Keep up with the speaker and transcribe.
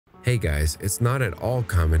Hey guys, it's not at all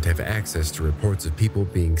common to have access to reports of people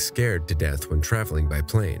being scared to death when traveling by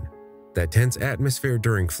plane. That tense atmosphere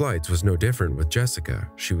during flights was no different with Jessica.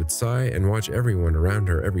 She would sigh and watch everyone around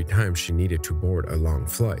her every time she needed to board a long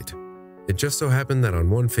flight. It just so happened that on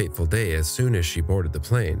one fateful day, as soon as she boarded the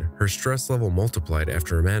plane, her stress level multiplied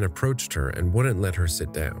after a man approached her and wouldn't let her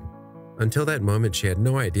sit down. Until that moment, she had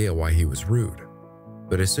no idea why he was rude.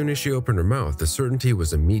 But as soon as she opened her mouth, the certainty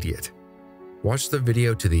was immediate. Watch the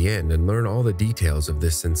video to the end and learn all the details of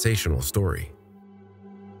this sensational story.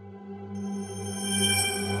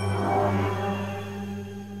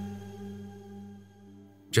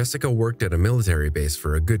 Jessica worked at a military base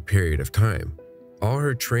for a good period of time. All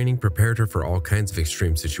her training prepared her for all kinds of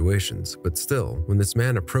extreme situations, but still, when this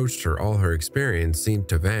man approached her, all her experience seemed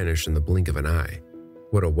to vanish in the blink of an eye.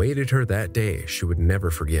 What awaited her that day, she would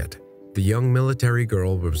never forget. The young military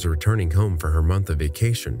girl was returning home for her month of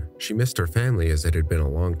vacation. She missed her family as it had been a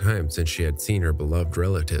long time since she had seen her beloved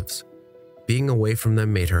relatives. Being away from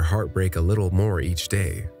them made her heart break a little more each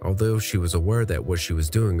day, although she was aware that what she was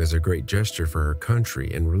doing was a great gesture for her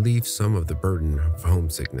country and relieved some of the burden of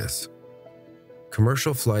homesickness.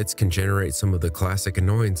 Commercial flights can generate some of the classic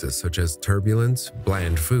annoyances such as turbulence,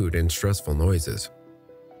 bland food, and stressful noises.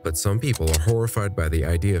 But some people are horrified by the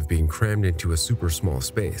idea of being crammed into a super small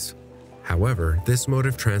space. However, this mode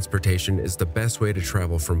of transportation is the best way to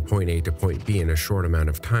travel from point A to point B in a short amount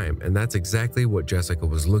of time, and that's exactly what Jessica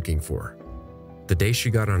was looking for. The day she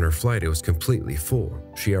got on her flight, it was completely full.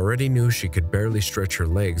 She already knew she could barely stretch her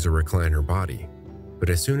legs or recline her body. But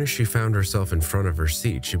as soon as she found herself in front of her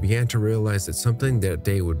seat, she began to realize that something that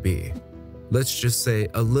day would be, let's just say,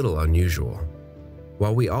 a little unusual.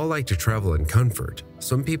 While we all like to travel in comfort,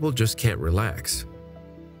 some people just can't relax.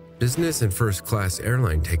 Business and first-class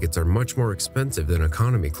airline tickets are much more expensive than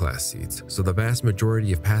economy-class seats, so the vast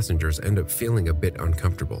majority of passengers end up feeling a bit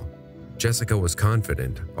uncomfortable. Jessica was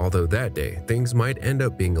confident, although that day, things might end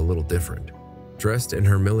up being a little different. Dressed in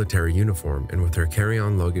her military uniform and with her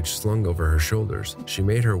carry-on luggage slung over her shoulders, she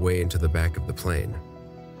made her way into the back of the plane.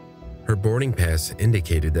 Her boarding pass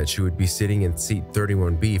indicated that she would be sitting in seat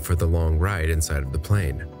 31B for the long ride inside of the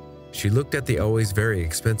plane. She looked at the always very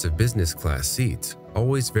expensive business class seats,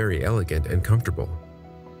 always very elegant and comfortable.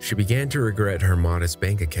 She began to regret her modest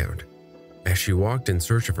bank account. As she walked in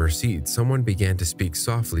search of her seat, someone began to speak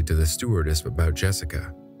softly to the stewardess about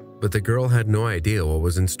Jessica. But the girl had no idea what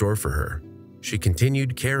was in store for her. She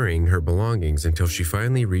continued carrying her belongings until she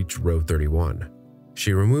finally reached row 31.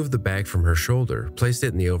 She removed the bag from her shoulder, placed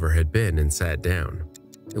it in the overhead bin, and sat down.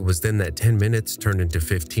 It was then that 10 minutes turned into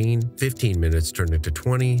 15, 15 minutes turned into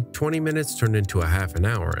 20, 20 minutes turned into a half an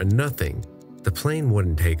hour, and nothing. The plane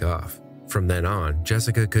wouldn't take off. From then on,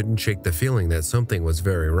 Jessica couldn't shake the feeling that something was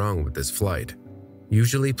very wrong with this flight.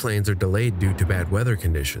 Usually planes are delayed due to bad weather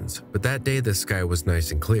conditions, but that day the sky was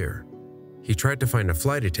nice and clear. He tried to find a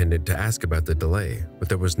flight attendant to ask about the delay, but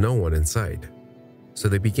there was no one in sight. So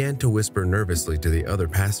they began to whisper nervously to the other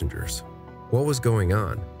passengers. What was going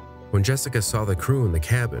on? When Jessica saw the crew in the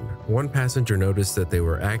cabin, one passenger noticed that they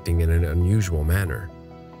were acting in an unusual manner.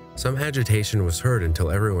 Some agitation was heard until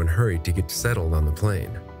everyone hurried to get settled on the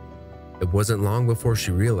plane. It wasn't long before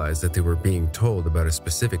she realized that they were being told about a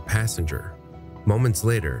specific passenger. Moments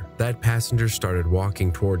later, that passenger started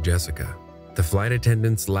walking toward Jessica. The flight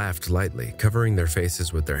attendants laughed lightly, covering their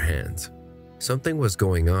faces with their hands. Something was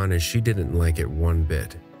going on and she didn't like it one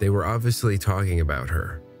bit. They were obviously talking about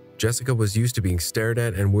her. Jessica was used to being stared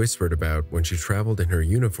at and whispered about when she traveled in her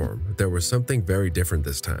uniform, but there was something very different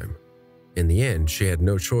this time. In the end, she had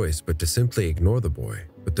no choice but to simply ignore the boy,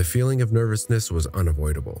 but the feeling of nervousness was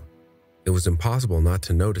unavoidable. It was impossible not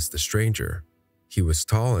to notice the stranger. He was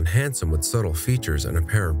tall and handsome with subtle features and a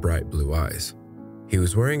pair of bright blue eyes. He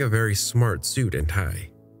was wearing a very smart suit and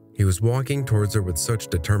tie. He was walking towards her with such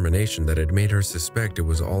determination that it made her suspect it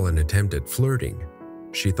was all an attempt at flirting.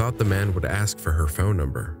 She thought the man would ask for her phone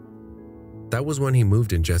number. That was when he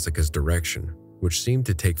moved in Jessica's direction, which seemed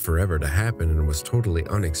to take forever to happen and was totally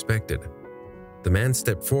unexpected. The man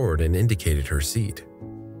stepped forward and indicated her seat.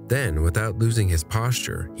 Then, without losing his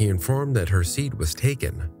posture, he informed that her seat was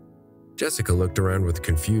taken. Jessica looked around with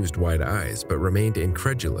confused wide eyes but remained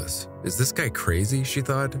incredulous. Is this guy crazy, she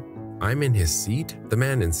thought? I'm in his seat? The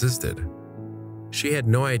man insisted. She had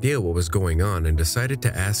no idea what was going on and decided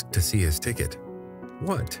to ask to see his ticket.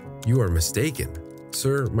 What? You are mistaken.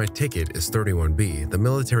 Sir, my ticket is 31B, the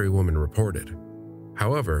military woman reported.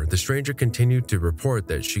 However, the stranger continued to report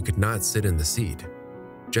that she could not sit in the seat.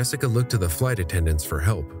 Jessica looked to the flight attendants for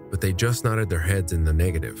help, but they just nodded their heads in the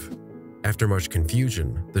negative. After much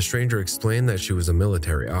confusion, the stranger explained that she was a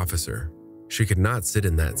military officer. She could not sit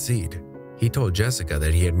in that seat. He told Jessica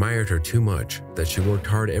that he admired her too much, that she worked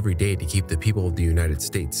hard every day to keep the people of the United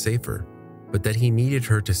States safer, but that he needed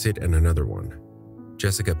her to sit in another one.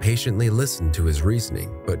 Jessica patiently listened to his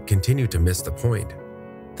reasoning, but continued to miss the point.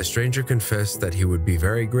 The stranger confessed that he would be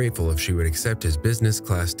very grateful if she would accept his business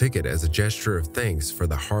class ticket as a gesture of thanks for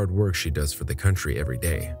the hard work she does for the country every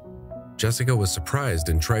day. Jessica was surprised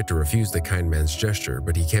and tried to refuse the kind man's gesture,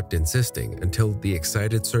 but he kept insisting until the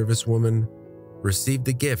excited servicewoman received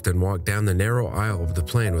the gift and walked down the narrow aisle of the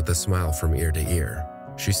plane with a smile from ear to ear.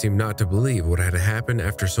 She seemed not to believe what had happened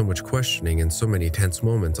after so much questioning and so many tense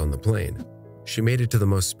moments on the plane. She made it to the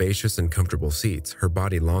most spacious and comfortable seats, her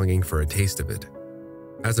body longing for a taste of it.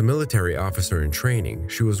 As a military officer in training,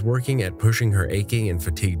 she was working at pushing her aching and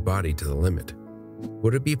fatigued body to the limit.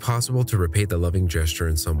 Would it be possible to repay the loving gesture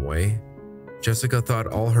in some way? Jessica thought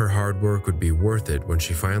all her hard work would be worth it when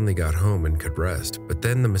she finally got home and could rest, but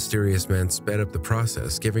then the mysterious man sped up the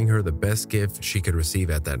process, giving her the best gift she could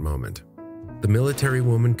receive at that moment. The military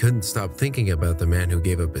woman couldn't stop thinking about the man who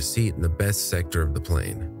gave up a seat in the best sector of the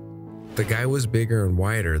plane. The guy was bigger and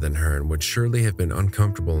wider than her and would surely have been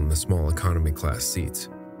uncomfortable in the small economy class seats.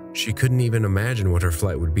 She couldn't even imagine what her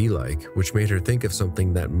flight would be like, which made her think of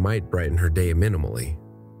something that might brighten her day minimally.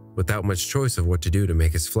 Without much choice of what to do to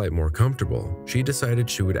make his flight more comfortable, she decided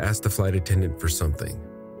she would ask the flight attendant for something.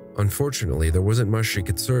 Unfortunately, there wasn't much she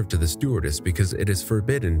could serve to the stewardess because it is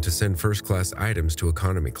forbidden to send first-class items to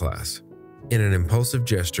economy class. In an impulsive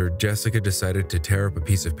gesture, Jessica decided to tear up a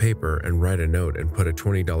piece of paper and write a note and put a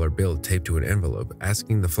 $20 bill taped to an envelope,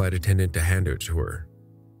 asking the flight attendant to hand it to her.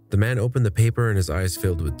 The man opened the paper and his eyes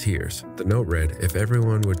filled with tears. The note read, "If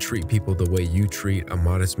everyone would treat people the way you treat a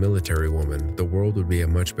modest military woman, the world would be a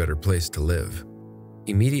much better place to live."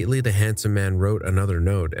 Immediately, the handsome man wrote another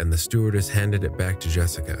note and the stewardess handed it back to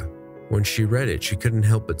Jessica. When she read it, she couldn't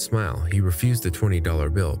help but smile. He refused the $20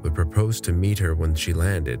 bill, but proposed to meet her when she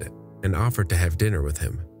landed and offered to have dinner with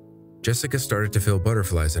him. Jessica started to feel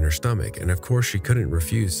butterflies in her stomach, and of course she couldn't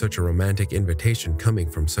refuse such a romantic invitation coming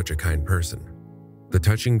from such a kind person. The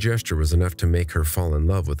touching gesture was enough to make her fall in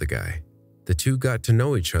love with the guy. The two got to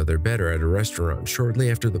know each other better at a restaurant shortly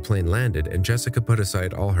after the plane landed, and Jessica put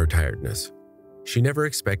aside all her tiredness. She never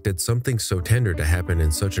expected something so tender to happen in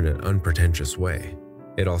such an unpretentious way.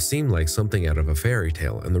 It all seemed like something out of a fairy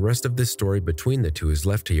tale, and the rest of this story between the two is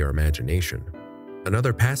left to your imagination.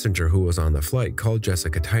 Another passenger who was on the flight called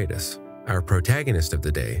Jessica Titus. Our protagonist of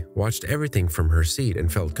the day watched everything from her seat and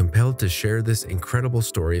felt compelled to share this incredible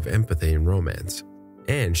story of empathy and romance.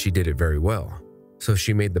 And she did it very well. So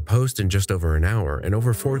she made the post in just over an hour, and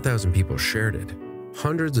over 4,000 people shared it.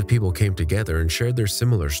 Hundreds of people came together and shared their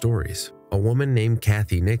similar stories. A woman named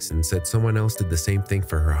Kathy Nixon said someone else did the same thing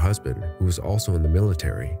for her husband, who was also in the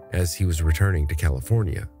military. As he was returning to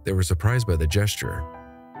California, they were surprised by the gesture.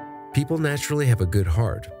 People naturally have a good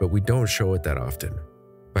heart, but we don't show it that often.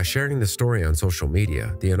 By sharing the story on social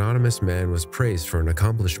media, the anonymous man was praised for an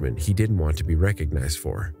accomplishment he didn't want to be recognized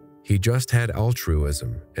for. He just had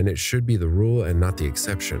altruism, and it should be the rule and not the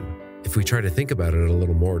exception. If we try to think about it a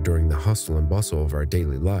little more during the hustle and bustle of our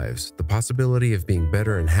daily lives, the possibility of being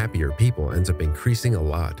better and happier people ends up increasing a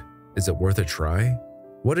lot. Is it worth a try?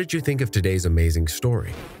 What did you think of today's amazing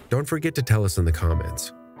story? Don't forget to tell us in the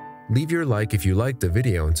comments. Leave your like if you liked the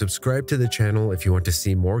video and subscribe to the channel if you want to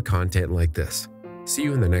see more content like this. See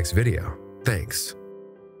you in the next video. Thanks.